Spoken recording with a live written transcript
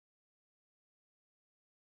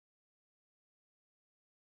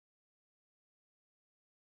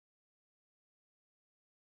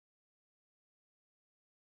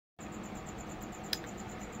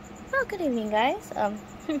Well, good evening, guys.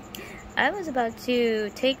 I was about to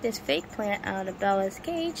take this fake plant out of Bella's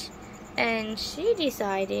cage, and she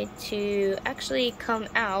decided to actually come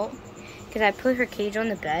out because I put her cage on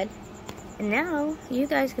the bed. And now you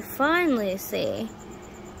guys can finally see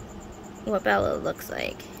what Bella looks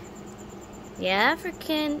like. The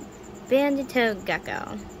African banded-toed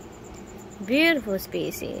gecko. Beautiful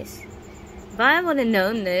species. If I would have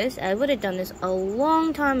known this, I would have done this a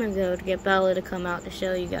long time ago to get Bella to come out to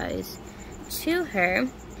show you guys to her.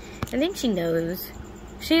 I think she knows.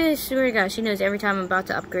 She swear to God, she knows every time I'm about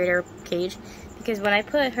to upgrade her cage. Because when I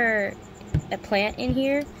put her a plant in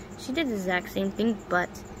here, she did the exact same thing, but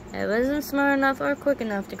I wasn't smart enough or quick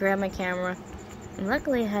enough to grab my camera. And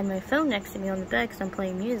luckily I had my phone next to me on the bed because I'm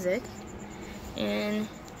playing music. And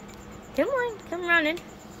come on, come running.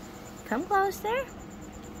 Come closer.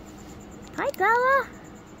 Hi, Bella.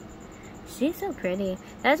 She's so pretty.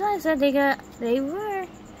 That's why I said it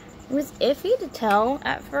was iffy to tell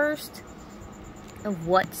at first of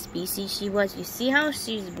what species she was. You see how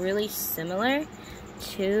she's really similar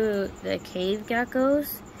to the cave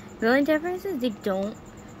geckos? The only difference is they don't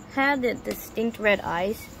have the distinct red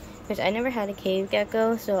eyes. Because I never had a cave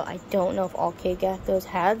gecko, so I don't know if all cave geckos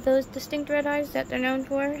have those distinct red eyes that they're known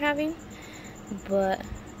for having. But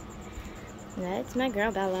that's my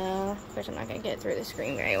girl Bella. Of course, I'm not going to get through the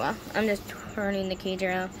screen very well. I'm just turning the cage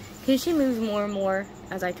around. Because she moves more and more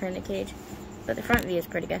as I turn the cage. But the front view is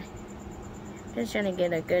pretty good. Just trying to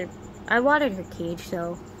get a good... I watered her cage,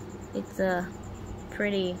 so it's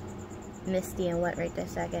pretty misty and wet right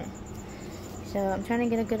this second. So I'm trying to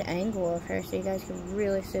get a good angle of her so you guys can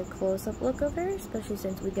really see a close-up look of her. Especially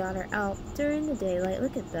since we got her out during the daylight.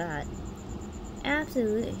 Look at that.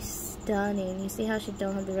 Absolutely stunning. You see how she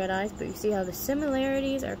don't have the red eyes, but you see how the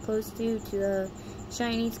similarities are close to the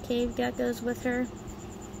Chinese cave geckos with her.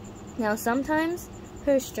 Now sometimes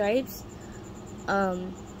her stripes,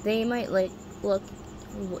 they might like look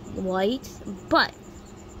white, but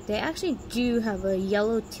they actually do have a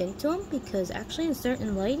yellow tint to them because actually in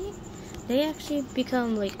certain lighting, they actually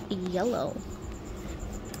become like yellow.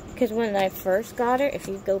 Because when I first got her, if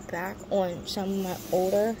you go back on some of my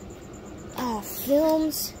older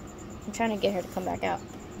films, I'm trying to get her to come back out.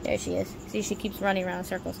 There she is. See, she keeps running around in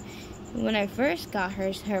circles. When I first got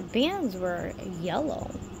her, her bands were yellow.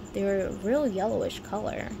 They were a real yellowish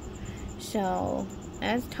color. So,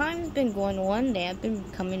 as time's been going on, they have been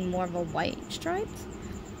becoming more of a white stripe.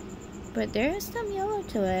 But there is some yellow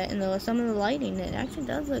to it, and some of the lighting, it actually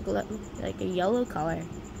does look like a yellow color.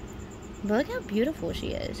 But look how beautiful she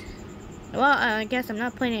is. Well, I guess I'm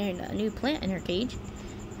not putting a new plant in her cage.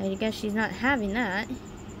 I guess she's not having that.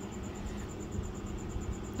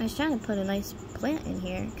 I was trying to put a nice plant in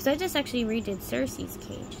here. Because I just actually redid Cersei's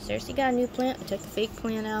cage. Cersei got a new plant. I took the fake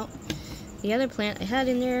plant out. The other plant I had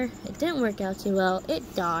in there, it didn't work out too well.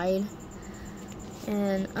 It died.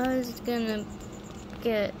 And I was gonna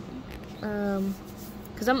get...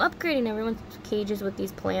 because I'm upgrading everyone's cages with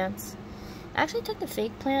these plants. I actually took the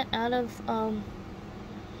fake plant out of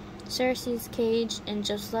Cersei's cage and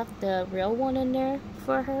just left the real one in there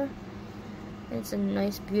for her. It's a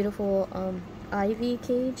nice, beautiful ivy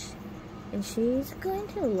cage, and she's going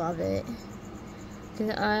to love it.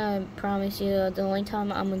 Because I promise you, the only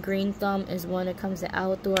time I'm a green thumb is when it comes to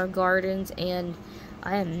outdoor gardens, and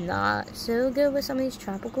I am not so good with some of these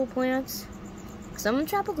tropical plants. Some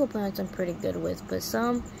tropical plants I'm pretty good with, but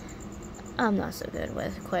some I'm not so good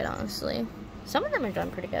with, quite honestly. Some of them are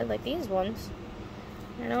done pretty good, like these ones.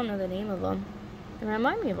 I don't know the name of them. They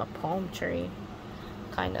remind me of a palm tree,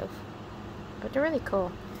 kind of. But they're really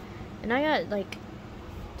cool. And I got, like,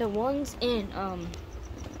 the ones in,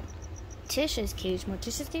 Tisha's cage, my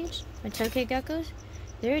tokay geckos,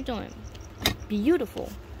 they're doing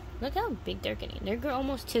beautiful. Look how big they're getting. They're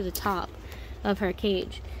almost to the top of her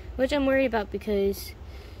cage. Which I'm worried about because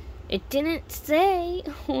it didn't say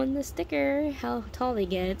on the sticker how tall they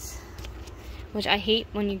get. Which I hate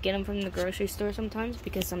when you get them from the grocery store sometimes.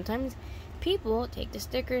 Because sometimes people take the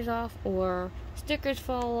stickers off, or stickers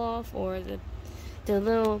fall off, or the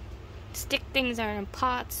little stick things are in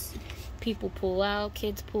pots. People pull out,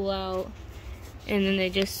 kids pull out. And then they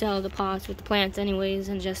just sell the pots with the plants anyways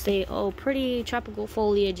and just say, oh, pretty tropical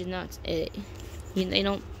foliage, and that's it. They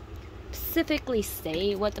don't specifically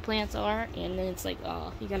say what the plants are, and then it's like,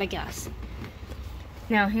 oh, you gotta guess.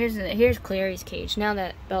 Now here's Clary's cage. Now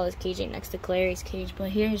that Bella's caging next to Clary's cage, but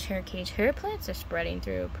here's her cage. Her plants are spreading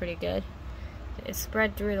through pretty good. It's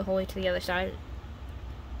spread through the whole way to the other side.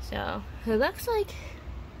 So it looks like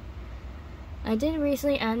I did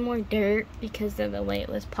recently add more dirt because of the way it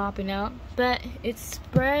was popping out, but it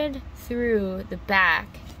spread through the back,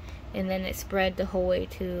 and then it spread the whole way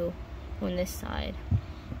to on this side.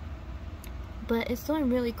 But it's doing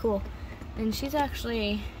really cool. And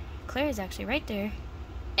Claire is actually right there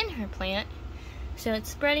in her plant. So it's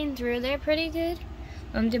spreading through there pretty good.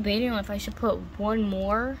 I'm debating on if I should put one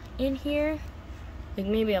more in here. Like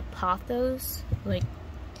maybe a pothos, like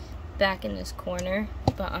back in this corner.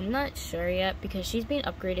 But I'm not sure yet because she's being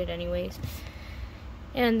upgraded anyways.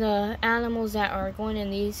 And the animals that are going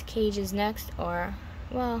in these cages next are,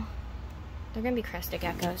 well, they're going to be crested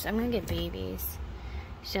geckos. I'm going to get babies.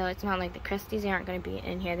 So it's not like the cresties aren't going to be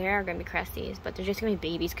in here. There are going to be cresties, but they're just going to be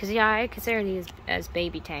babies. Because, yeah, I consider these as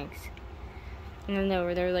baby tanks. And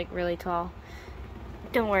they're like really tall.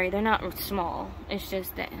 Don't worry, they're not small. It's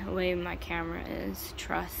just the way my camera is.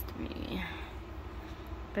 Trust me.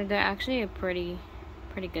 But they're actually a pretty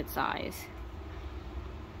good size.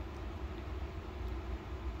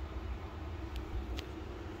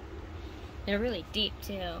 They're really deep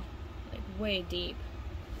too, like way deep.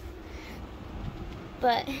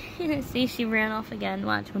 But see, she ran off again.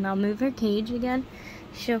 Watch, when I'll move her cage again,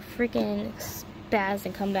 she'll freaking spaz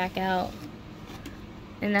and come back out.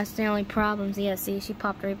 And that's the only problem. Yeah, see, she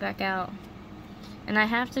popped right back out. And I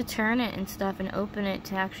have to turn it and stuff and open it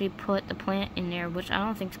to actually put the plant in there, which I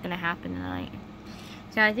don't think is gonna happen tonight.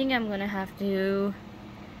 So I think I'm gonna have to,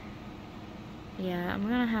 yeah, I'm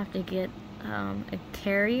gonna have to get a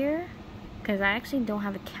carrier. Because I actually don't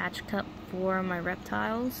have a catch cup for my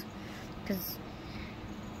reptiles. Because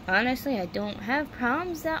honestly, I don't have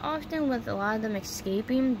problems that often with a lot of them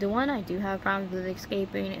escaping. The one I do have problems with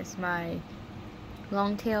escaping is my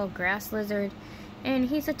long-tailed grass lizard. And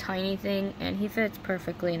he's a tiny thing, and he fits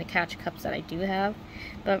perfectly in the catch cups that I do have.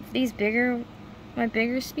 But these my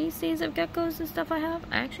bigger species of geckos and stuff I have,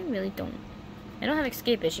 I actually really don't. I don't have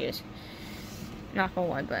escape issues. Knock on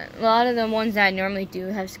wood, but a lot of the ones that I normally do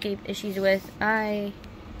have escape issues with, I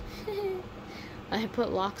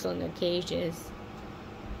put locks on their cages.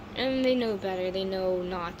 And they know better. They know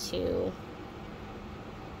not to.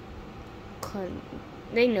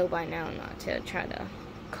 They know by now not to try to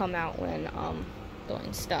come out when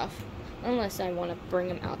doing stuff. Unless I want to bring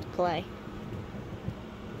them out to play.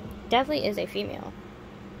 Definitely is a female.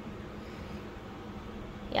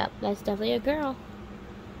 Yep, that's definitely a girl.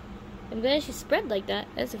 I'm glad she spread like that.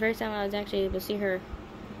 That's the first time I was actually able to see her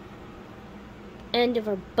end of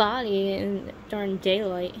her body during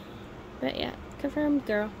daylight. But yeah, confirmed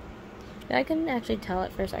girl. I couldn't actually tell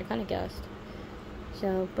at first. I kind of guessed.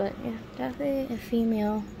 So, but yeah, definitely a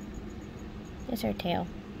female. That's her tail.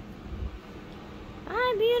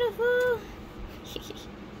 Hi, beautiful.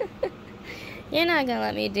 You're not gonna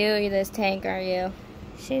let me do this tank, are you?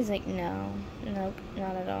 She's like, no. Nope,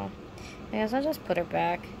 not at all. I guess I'll just put her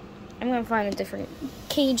back. I'm gonna find a different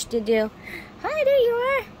cage to do. Hi, there you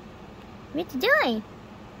are. What you doing?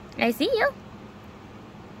 I see you.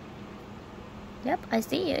 Yep, I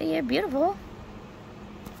see you. You're beautiful.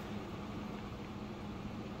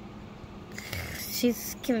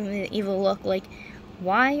 She's giving me the evil look like,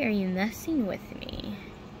 why are you messing with me?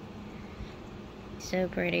 So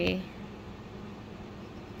pretty.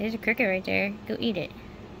 There's a cricket right there. Go eat it.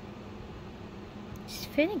 She's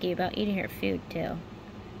finicky about eating her food too.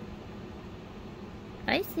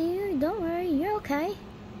 I see you. Don't worry. You're okay.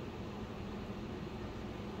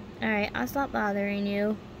 Alright, I'll stop bothering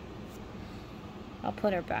you. I'll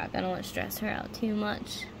put her back. I don't want to stress her out too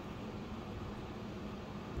much.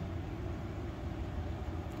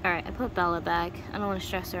 Alright, I put Bella back. I don't want to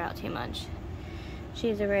stress her out too much.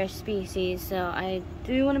 She's a rare species, so I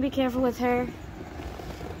do want to be careful with her.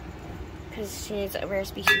 Because she's a rare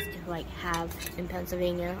species to like have in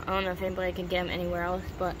Pennsylvania. I don't know if anybody can get them anywhere else,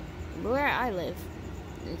 but where I live,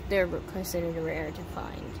 they're considered rare to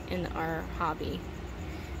find in our hobby.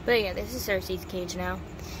 But yeah, this is Cersei's cage now.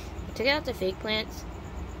 I took out the fake plants.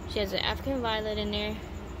 She has an African violet in there.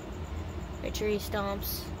 Her tree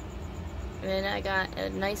stumps. And then I got a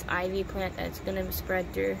nice ivy plant that's gonna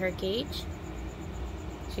spread through her cage.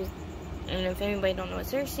 And if anybody don't know what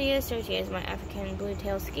Cersei is my African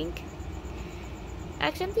blue-tailed skink.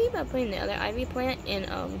 Actually, I'm thinking about putting the other ivy plant in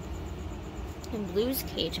Blue's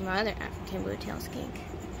cage, my other African blue-tailed skink.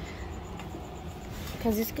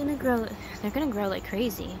 Because it's gonna grow, they're gonna grow like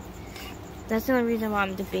crazy. That's the only reason why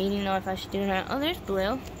I'm debating on if I should do that. Oh, there's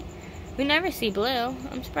Blue. We never see Blue.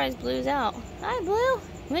 I'm surprised Blue's out. Hi, Blue.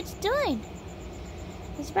 What you doing?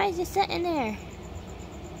 I'm surprised you're sitting there.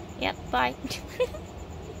 Yep, bye.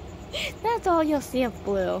 That's all you'll see of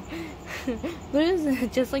Blue. Blue's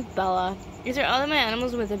just like Bella. These are all of my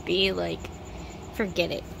animals with a B, like,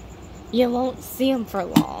 forget it. You won't see them for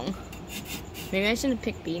long. Maybe I shouldn't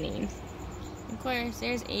pick B names. Of course,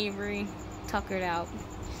 there's Avery, tuckered out.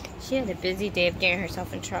 She had a busy day of getting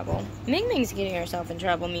herself in trouble. Ming Ming's getting herself in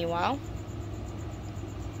trouble meanwhile.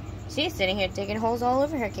 She's sitting here digging holes all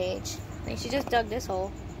over her cage. Like she just dug this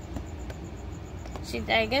hole.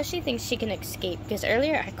 I guess she thinks she can escape, because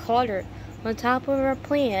earlier I caught her on top of her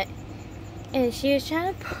plant and she was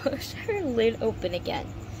trying to push her lid open again.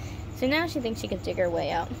 So now she thinks she can dig her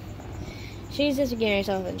way out. She's just getting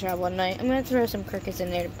herself in trouble tonight. I'm going to throw some crickets in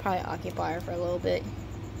there to probably occupy her for a little bit.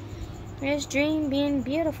 There's Dream being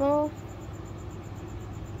beautiful.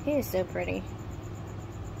 He is so pretty.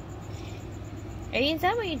 Is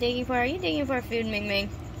that what you're digging for? Are you digging for food, Ming Ming?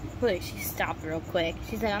 Look, she stopped real quick.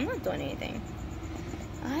 She said, I'm not doing anything.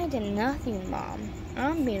 I did nothing, Mom.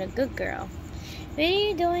 I'm being a good girl. What are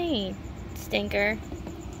you doing, stinker?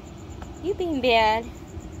 You being bad.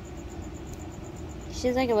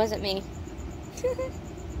 She's like, it wasn't me. Look at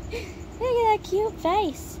that cute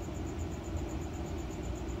face.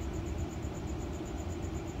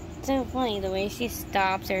 So funny the way she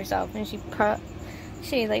stops herself and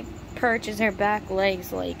she like perches her back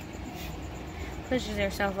legs, like pushes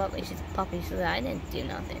herself up like she's a puppy. So that I didn't do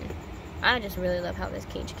nothing. I just really love how this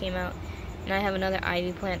cage came out. And I have another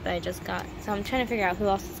ivy plant that I just got. So I'm trying to figure out who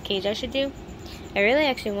else's cage I should do. I really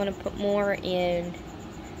actually want to put more in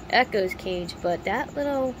Echo's cage, but that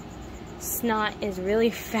little snot is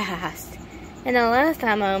really fast. And the last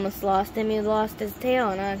time I almost lost him, he lost his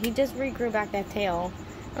tail, and he just regrew back that tail.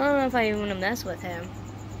 I don't know if I even want to mess with him.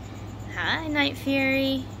 Hi, Night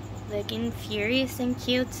Fury. Looking furious and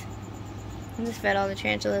cute. I just fed all the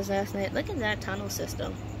tarantulas last night. Look at that tunnel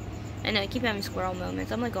system. I know, I keep having squirrel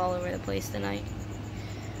moments. I'm like all over the place tonight.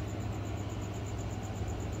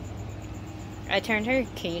 I turned her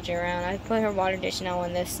cage around. I put her water dish now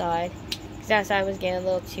on this side, because that side was getting a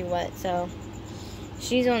little too wet, so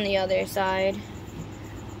she's on the other side.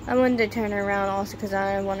 I wanted to turn her around also because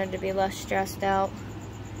I wanted to be less stressed out.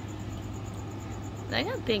 I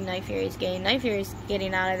got big Night Fury's getting. Night Fury's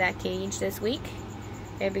getting out of that cage this week.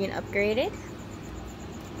 They're being upgraded.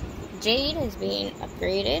 Jade is being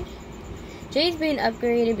upgraded. Jade's being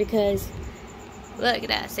upgraded because look at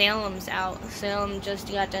that, Salem's out. Salem just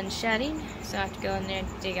got done shedding, so I have to go in there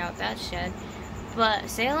and dig out that shed. But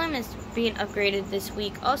Salem is being upgraded this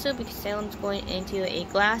week also because Salem's going into a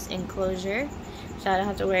glass enclosure, so I don't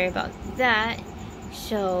have to worry about that.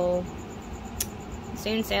 So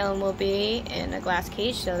soon Salem will be in a glass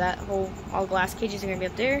cage, so that all glass cages are going to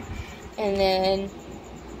be up there. And then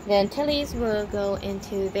the Antilles will go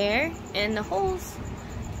into there, and the holes,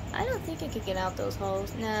 I don't think I could get out those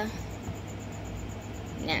holes. Nah,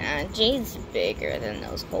 Jade's bigger than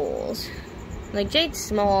those holes. Like, Jade's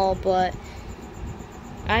small, but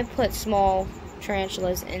I put small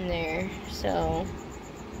tarantulas in there, so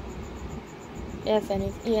if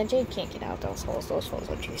anything, yeah, Jade can't get out those holes. Those holes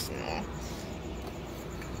are too small.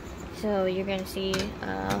 So you're gonna see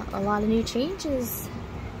a lot of new changes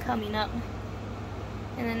coming up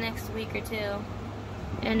in the next week or two,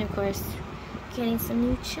 and of course, getting some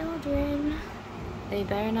new children. They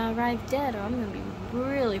better not arrive dead, or I'm gonna be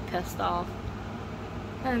really pissed off.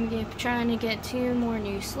 I'm trying to get 2 more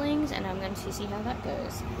new slings, and I'm going to see how that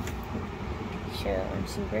goes. So I'm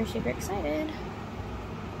super, super excited.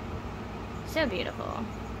 So beautiful.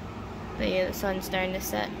 But yeah, the sun's starting to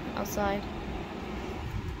set outside.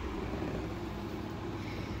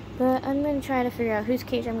 But I'm going to try to figure out whose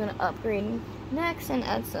cage I'm going to upgrade next and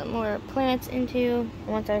add some more plants into.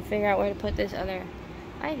 Once I figure out where to put this other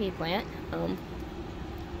ivy plant,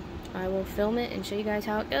 I will film it and show you guys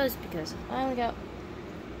how it goes, because I only got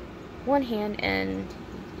one hand, and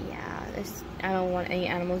yeah, I don't want any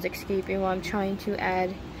animals escaping while I'm trying to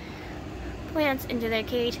add plants into their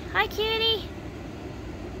cage. Hi, kitty!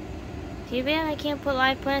 Too bad I can't put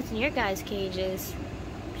live plants in your guys' cages.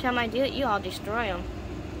 Every time I do it, you all destroy them.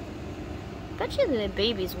 Bet you the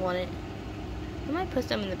babies want it. I might put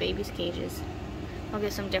some in the babies' cages. I'll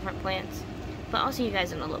get some different plants. But I'll see you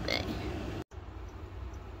guys in a little bit.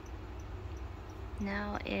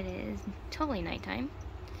 Now it is totally nighttime.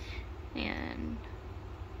 And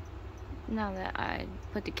now that I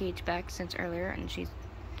put the cage back since earlier and she's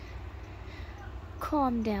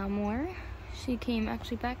calmed down more, she came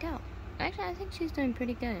actually back out. Actually, I think she's doing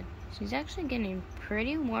pretty good. She's actually getting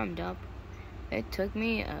pretty warmed up. It took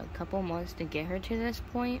me a couple months to get her to this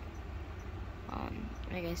point.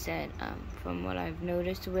 Like I said, from what I've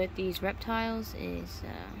noticed with these reptiles is,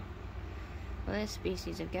 well, this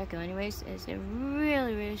species of gecko anyways, is a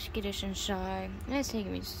really, really skittish and shy. And it's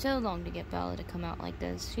taken me so long to get Bella to come out like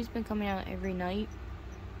this. She's been coming out every night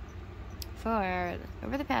for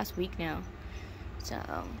over the past week now. So,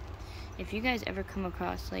 if you guys ever come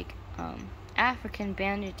across, like, African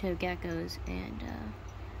banded toe geckos and,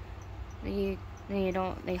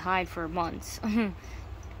 they hide for months.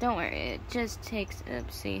 Don't worry, it just takes,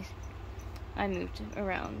 oopsies, I moved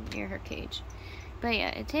around near her cage. But yeah,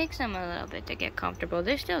 it takes them a little bit to get comfortable.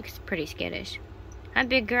 They're still pretty skittish. Hi,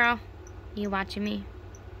 big girl. You watching me?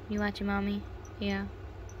 You watching mommy? Yeah.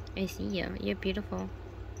 I see you. You're beautiful.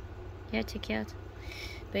 You're too cute.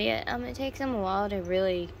 But yeah, it takes them a while to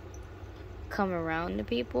really come around to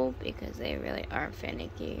people because they really are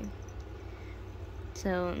finicky.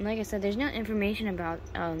 So, like I said, there's no information about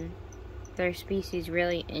their species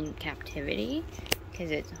really in captivity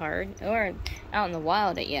because it's hard, or out in the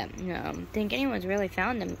wild yet. I don't think anyone's really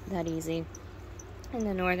found them that easy in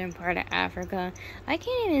the northern part of Africa. I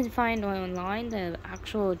can't even find online the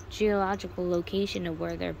actual geological location of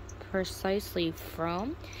where they're precisely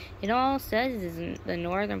from. It all says is in the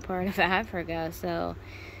northern part of Africa, so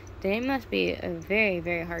they must be a very,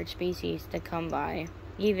 very hard species to come by,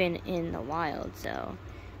 even in the wild. So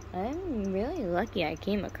I'm really lucky I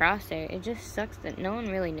came across her. It just sucks that no one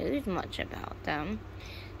really knows much about them.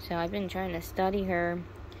 So I've been trying to study her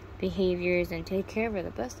behaviors and take care of her the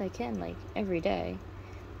best I can, like every day.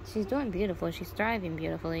 She's doing beautiful. She's thriving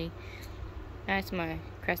beautifully. That's my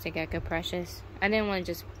crested gecko, Precious. I didn't want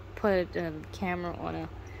to just put the camera on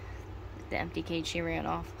the empty cage. She ran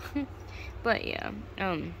off. But yeah,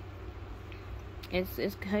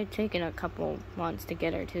 it's taken a couple months to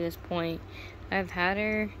get her to this point. I've had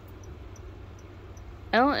her.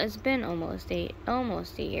 Oh, it's been almost a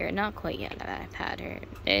year. Not quite yet that I've had her.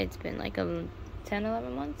 It's been like 10,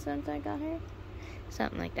 11 months since I got her.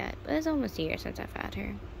 Something like that. But it's almost a year since I've had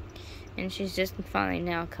her. And she's just finally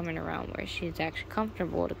now coming around where she's actually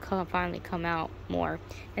comfortable to finally come out more.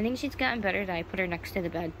 I think she's gotten better that I put her next to the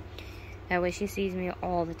bed. That way she sees me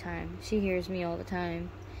all the time. She hears me all the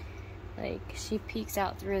time. Like, she peeks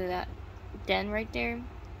out through that den right there.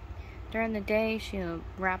 During the day, she'll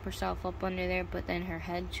wrap herself up under there, but then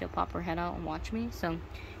she'll pop her head out and watch me. So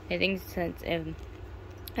I think since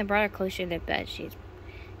I brought her closer to the bed,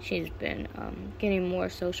 she's been getting more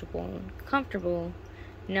sociable and comfortable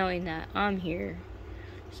knowing that I'm here.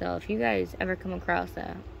 So if you guys ever come across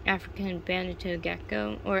a African banded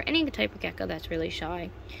gecko, or any type of gecko that's really shy,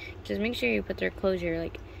 just make sure you put their closure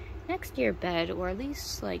like next to your bed, or at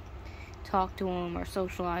least like talk to them or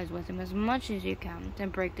socialize with them as much as you can to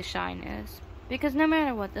break the shyness. Because no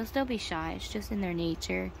matter what, they'll still be shy. It's just in their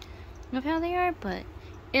nature of how they are, but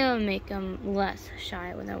it'll make them less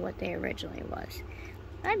shy than what they originally was.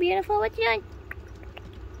 Hi, beautiful. What you doing?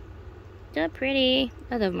 So pretty.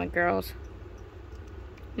 I love my girls.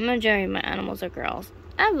 The majority of my animals are girls.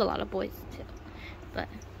 I have a lot of boys too, but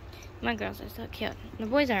my girls are so cute. The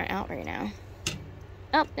boys aren't out right now.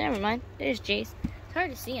 Oh, never mind. There's Jace. It's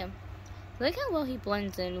hard to see him. Look how well he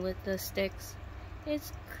blends in with the sticks.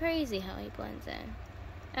 It's crazy how he blends in.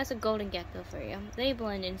 That's a golden gecko for you. They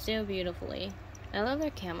blend in so beautifully. I love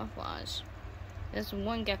their camouflage. There's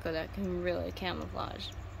one gecko that can really camouflage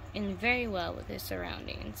in very well with his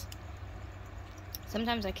surroundings.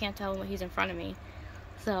 Sometimes I can't tell when he's in front of me,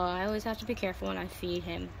 so I always have to be careful when I feed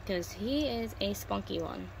him, because he is a spunky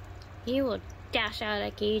one. He will dash out of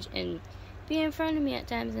that cage and be in front of me at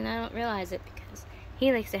times, and I don't realize it because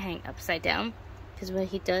he likes to hang upside down. Because what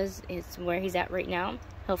he does is, where he's at right now,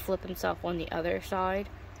 he'll flip himself on the other side,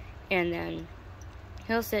 and then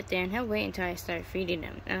he'll sit there and he'll wait until I start feeding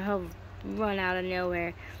him, and he'll run out of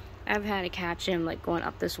nowhere. I've had to catch him like going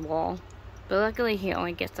up this wall, but luckily he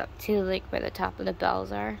only gets up to like where the top of the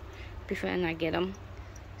bells are before I get him.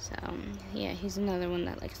 So yeah, he's another one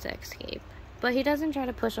that likes to escape, but he doesn't try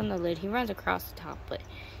to push on the lid. He runs across the top, but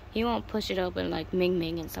he won't push it open like Ming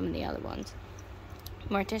Ming and some of the other ones.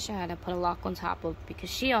 Morticia had to put a lock on top of, because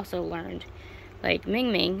she also learned, like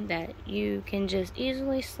Ming Ming, that you can just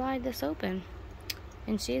easily slide this open.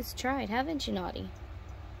 And she's tried, haven't you, Naughty?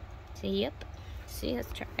 So, yep, she has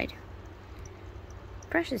tried.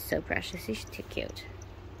 Precious, so precious. She's too cute.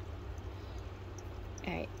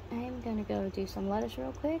 Alright, I'm gonna go do some lettuce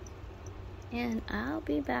real quick, and I'll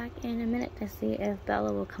be back in a minute to see if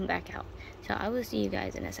Bella will come back out. So I will see you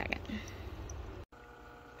guys in a second.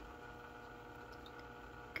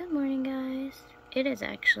 Good morning, guys. It is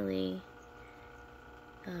actually,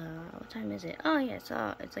 what time is it? Oh yeah, it's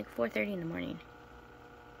like 4:30 in the morning.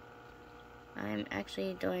 I'm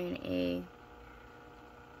actually doing a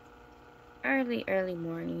early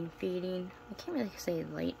morning feeding. I can't really say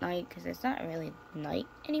late night because it's not really night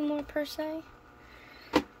anymore per se.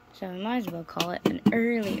 So I might as well call it an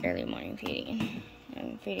early morning feeding.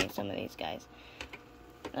 I'm feeding some of these guys.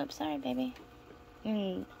 Oops, sorry, baby.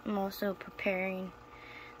 And I'm also preparing,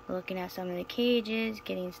 looking at some of the cages,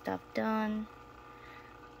 getting stuff done.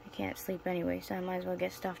 I can't sleep anyway, so I might as well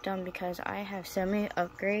get stuff done because I have so many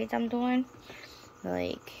upgrades I'm doing.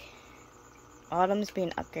 Like, Autumn's being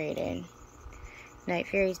upgraded. Night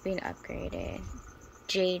Fury's being upgraded.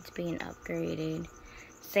 Jade's being upgraded.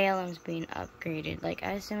 Salem's being upgraded. Like,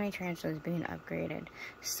 I have so many tarantulas being upgraded.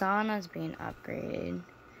 Sauna's being upgraded.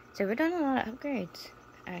 So we're doing a lot of upgrades,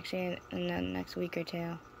 actually, in the next week or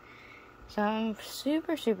two. So I'm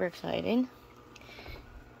super, super excited.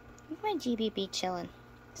 Look at my GBB chilling.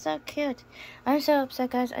 So cute. I'm so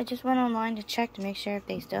upset, guys. I just went online to check to make sure if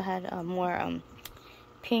they still had more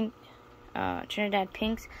pink Trinidad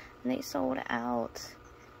pinks, and they sold out.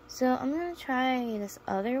 So I'm gonna try this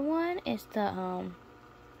other one. It's the oh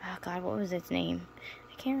god, what was its name?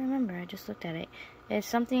 I can't remember. I just looked at it. It's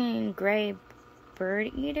something gray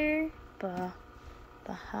bird eater,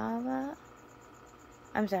 Bahava.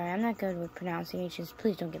 I'm sorry, I'm not good with pronunciations.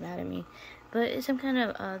 Please don't get mad at me. But it's some kind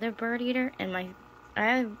of other bird eater, and I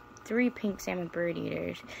have 3 pink salmon bird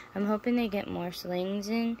eaters. I'm hoping they get more slings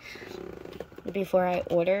in before I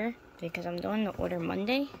order, because I'm doing the order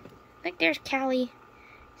Monday. Look, there's Callie.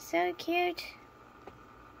 So cute.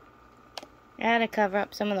 I had to cover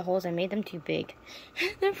up some of the holes. I made them too big.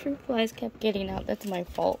 The fruit flies kept getting out. That's my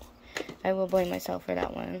fault. I will blame myself for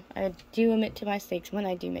that one. I do admit to my mistakes when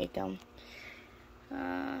I do make them.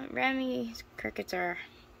 Remy's crickets are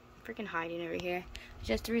freaking hiding over here.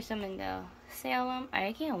 Just threw some in the Salem.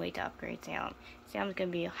 I can't wait to upgrade Salem. Salem's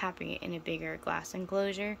gonna be happy in a bigger glass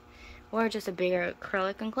enclosure, or just a bigger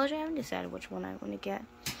acrylic enclosure. I haven't decided which one I want to get.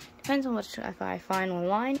 Depends on which if I find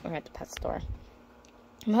online or at the pet store.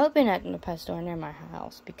 I'm hoping at the pet store near my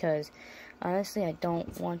house, because honestly I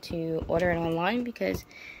don't want to order it online, because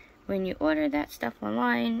when you order that stuff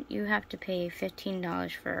online you have to pay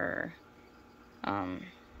 $15 for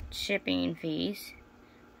shipping fees.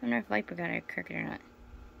 I don't know if Viper got a cricket or not.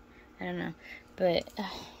 I don't know, but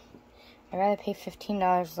I'd rather pay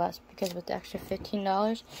 $15 less, because with the extra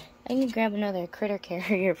 $15 I can grab another critter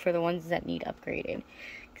carrier for the ones that need upgraded.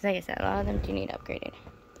 Because like I said, a lot of them do need upgraded.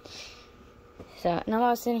 So now I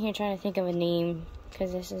was sitting here trying to think of a name,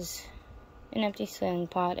 because this is an empty sling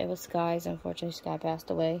pot. It was Sky's. Unfortunately, Sky passed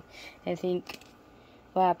away. I think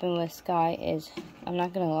what happened with Sky is, I'm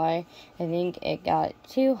not gonna lie, I think it got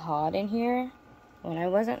too hot in here when I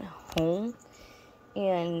wasn't home.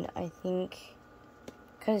 And I think,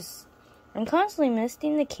 because I'm constantly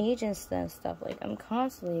misting the cage and stuff. Like, I'm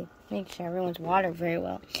constantly making sure everyone's watered very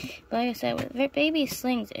well. But like I said, with baby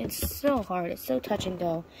slings, it's so hard. It's so touch and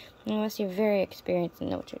go, unless you're very experienced and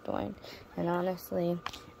know what you're doing. And honestly,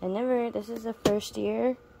 this is the first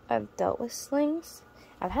year I've dealt with slings.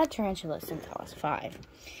 I've had tarantulas since I was 5.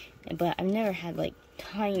 But I've never had, like,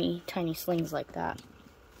 tiny, tiny slings like that.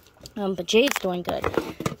 But Jade's doing good.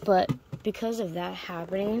 But because of that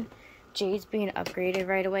happening, Jade's being upgraded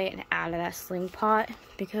right away and out of that sling pot,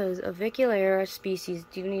 because Aviculera species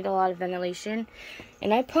do need a lot of ventilation.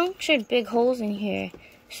 And I punctured big holes in here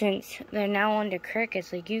since they're now under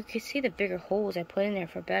crickets. Like, you can see the bigger holes I put in there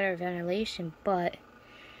for better ventilation, but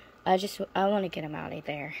I want to get them out of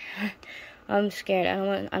there. I'm scared. I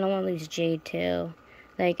don't want to lose Jade too.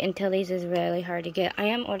 Like, Antilles is really hard to get. I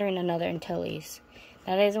am ordering another Antilles.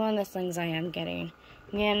 That is one of the slings I am getting.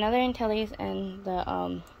 I'm getting another Antilles and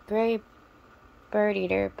the gray bird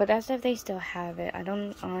eater, but that's if they still have it. I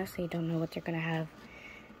honestly don't know what they're gonna have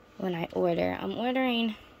when I order. I'm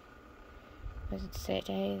ordering, what does it say,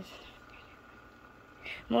 days?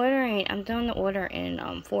 I'm doing the order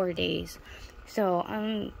in 4 days. So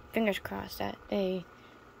I'm fingers crossed that they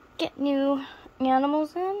get new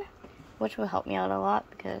animals in, which will help me out a lot,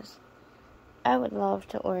 because I would love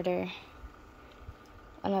to order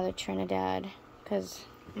another Trinidad, because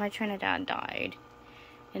my Trinidad died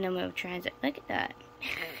in a move transit. Look at that.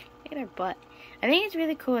 Look at her butt. I think it's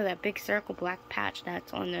really cool, that big circle black patch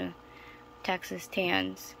that's on the Texas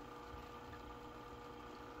tans.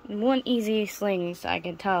 One easy slings I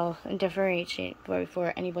can tell and differentiate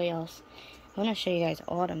before anybody else. I want to show you guys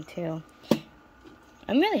Autumn too.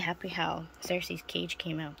 I'm really happy how Cersei's cage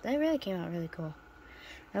came out. That really came out really cool.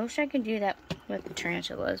 I wish I could do that with the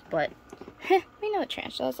tarantulas, but we know what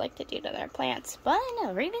tarantulas like to do to their plants. But I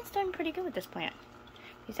know, Raven's doing pretty good with this plant,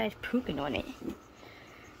 besides pooping on it.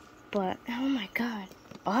 But, oh my god,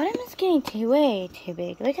 Autumn is getting way too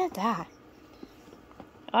big. Look at that.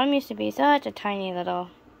 Autumn used to be such a tiny little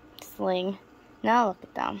sling. Now look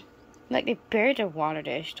at them. Like, they buried their water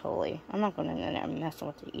dish totally. I'm not going in there and messing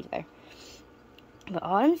with it either. But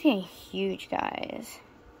Autumn's getting huge, guys.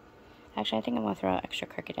 Actually, I think I'm going to throw an extra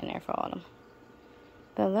cricket in there for Autumn.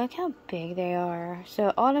 But look how big they are.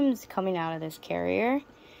 So Autumn's coming out of this carrier,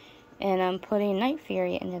 and I'm putting Night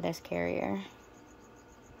Fury into this carrier.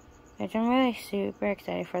 which I'm really super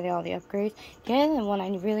excited for all the upgrades. Yeah, the one I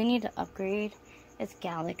really need to upgrade is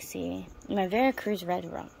Galaxy. My Veracruz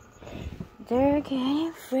Red Rum. They're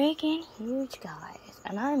getting freaking huge, guys.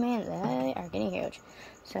 And I mean, they are getting huge.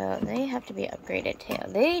 So they have to be upgraded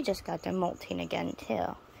too. They just got them molting again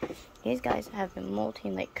too. These guys have been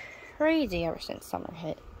molting like crazy ever since summer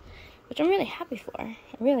hit, which I'm really happy for. I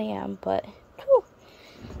really am, but whew,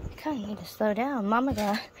 I kind of need to slow down.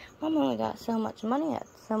 Mama only got so much money at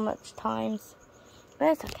so much times, but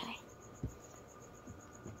it's okay.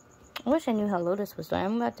 I wish I knew how Lotus was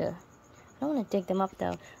doing. I don't want to dig them up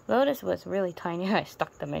though. Lotus was really tiny. I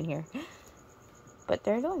stuck them in here, but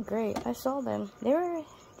they're doing great. I saw them.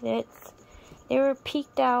 They were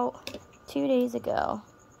peeked out 2 days ago.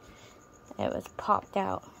 It was popped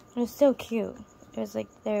out. It was so cute. It was like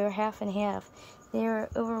they were half and half. They were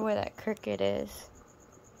over where that cricket is.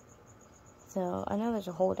 So I know there's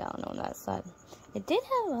a hole down on that side. It did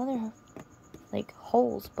have other like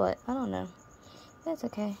holes, but I don't know. That's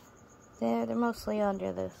okay. They're mostly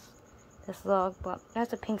under this log, but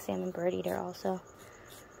that's a pink salmon bird eater also.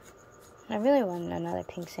 I really want another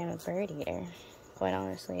pink salmon bird eater. Quite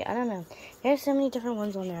honestly, I don't know. There's so many different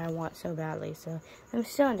ones on there I want so badly, so I'm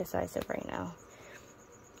still indecisive right now.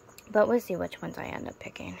 But we'll see which ones I end up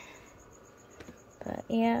picking. But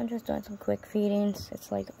yeah, I'm just doing some quick feedings.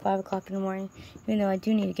 It's like 5 o'clock in the morning, even though I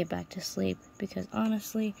do need to get back to sleep, because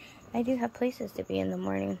honestly, I do have places to be in the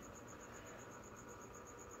morning.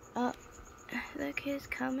 Oh, look who's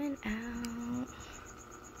coming out.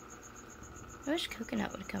 I wish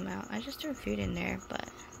Coconut would come out. I just threw food in there, but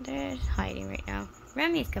they're hiding right now.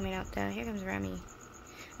 Remy's coming out though. Here comes Remy.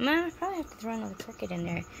 I'm gonna probably have to throw another cricket in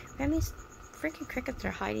there. Remy's freaking crickets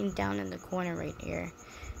are hiding down in the corner right here,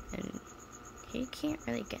 and he can't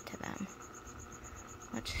really get to them,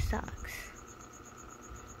 which sucks.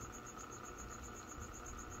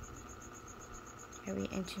 Are we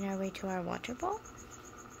inching our way to our water bowl?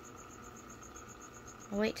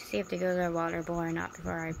 I'll wait to see if they go to their water bowl or not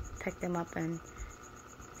before I pick them up and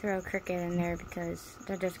throw a cricket in there, because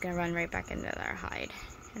they're just going to run right back into their hide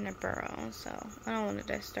in their burrow, so I don't want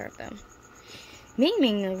to disturb them. Ming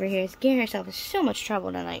Ming over here is getting herself in so much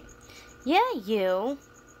trouble tonight. Yeah, you.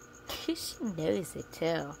 She knows it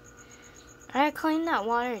too. I cleaned that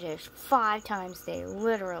water dish 5 times today,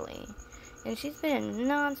 literally. And she's been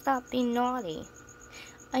non-stop being naughty.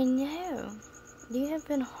 I know. You have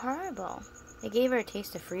been horrible. They gave her a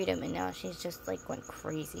taste of freedom, and now she's just like went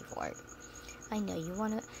crazy for it. I know you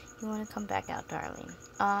wanna come back out, darling.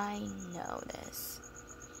 I know this.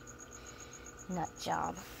 Nut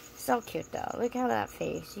job. So cute though. Look at that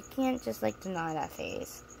face. You can't just like deny that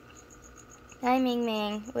face. Hi Ming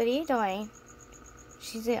Ming. What are you doing?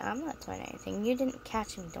 She's like, I'm not doing anything. You didn't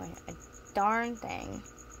catch me doing a darn thing.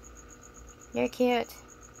 You're cute.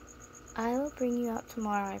 I will bring you out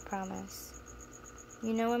tomorrow, I promise.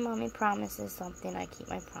 You know when mommy promises something, I keep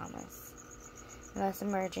my promise. Unless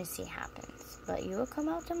emergency happens. But you will come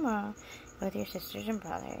out tomorrow with your sisters and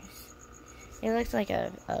brothers. It looks like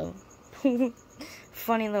a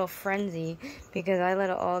funny little frenzy, because I let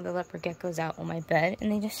all the leopard geckos out on my bed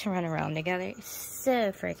and they just run around together. It's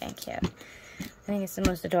so freaking cute. I think it's the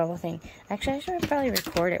most adorable thing. Actually, I should probably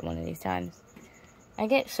record it one of these times. I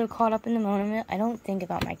get so caught up in the moment, I don't think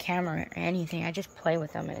about my camera or anything. I just play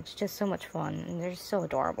with them, and it's just so much fun, and they're so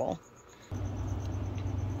adorable.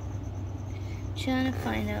 Trying to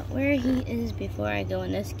find out where he is before I go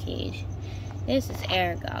in this cage. This is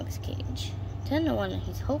Aragog's cage. 10 to 1,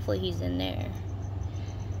 hopefully he's in there.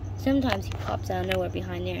 Sometimes he pops out of nowhere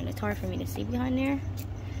behind there, and it's hard for me to see behind there.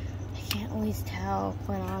 I can't always tell,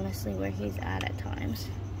 quite honestly, where he's at times.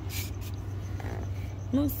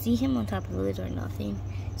 I don't see him on top of the lid or nothing,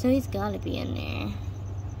 so he's got to be in there.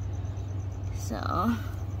 So,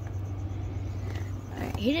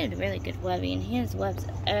 alright, he did a really good webbing. He has webs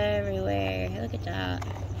everywhere. Look at that.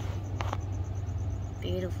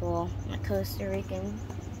 Beautiful. My Costa Rican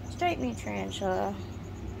striped meat tarantula.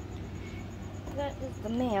 That is the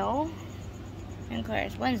male. And of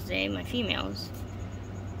course, Wednesday, my female's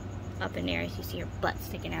up in there, as you see her butt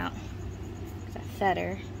sticking out. Because I fed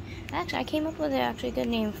her. Actually, I came up with a good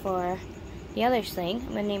name for the other sling.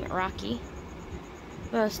 I'm going to name it Rocky.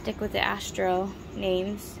 I'm going to stick with the Astro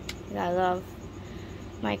names. I love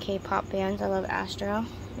my K-pop bands. I love Astro.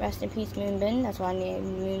 Rest in peace, Moonbin. That's why I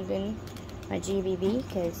named Moonbin my GBB,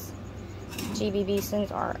 because GBB slings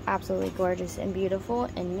are absolutely gorgeous and beautiful.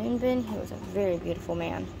 And Moonbin, he was a very beautiful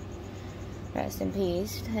man. Rest in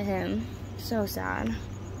peace to him. So sad.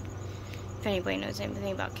 If anybody knows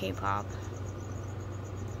anything about K-pop.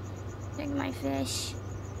 Look at my fish.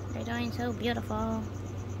 They're doing so beautiful.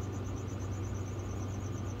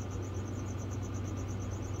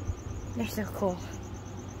 They're so cool.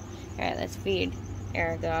 Alright, let's feed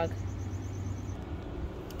Aragog.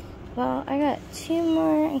 Well, I got 2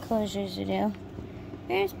 more enclosures to do.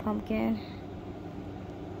 There's Pumpkin.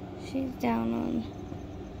 They're down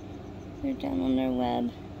on their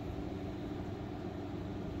web.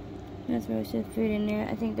 Let's throw some food in there.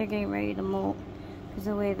 I think they're getting ready to molt because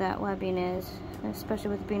the way that webbing is, especially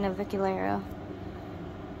with being a Viculera.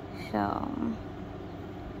 So I'm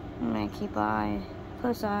gonna keep a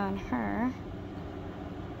close eye on her.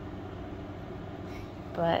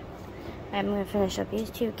 But I'm gonna finish up these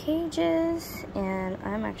 2 cages, and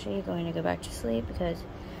I'm actually going to go back to sleep because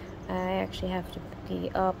I actually have to be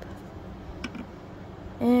up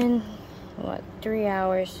in what, 3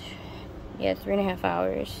 hours? Yeah, 3.5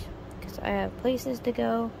 hours. Because I have places to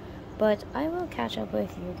go, but I will catch up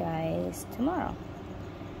with you guys tomorrow.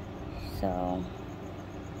 So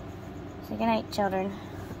good night, children.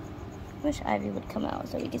 Wish Ivy would come out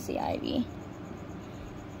so we could see Ivy.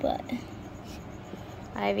 But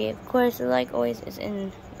Ivy, of course, like always, is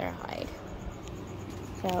in their hide.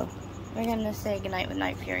 So we're gonna say goodnight with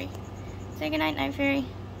Night Fury. Say goodnight, Night Fury.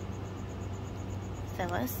 So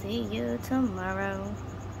I'll see you tomorrow.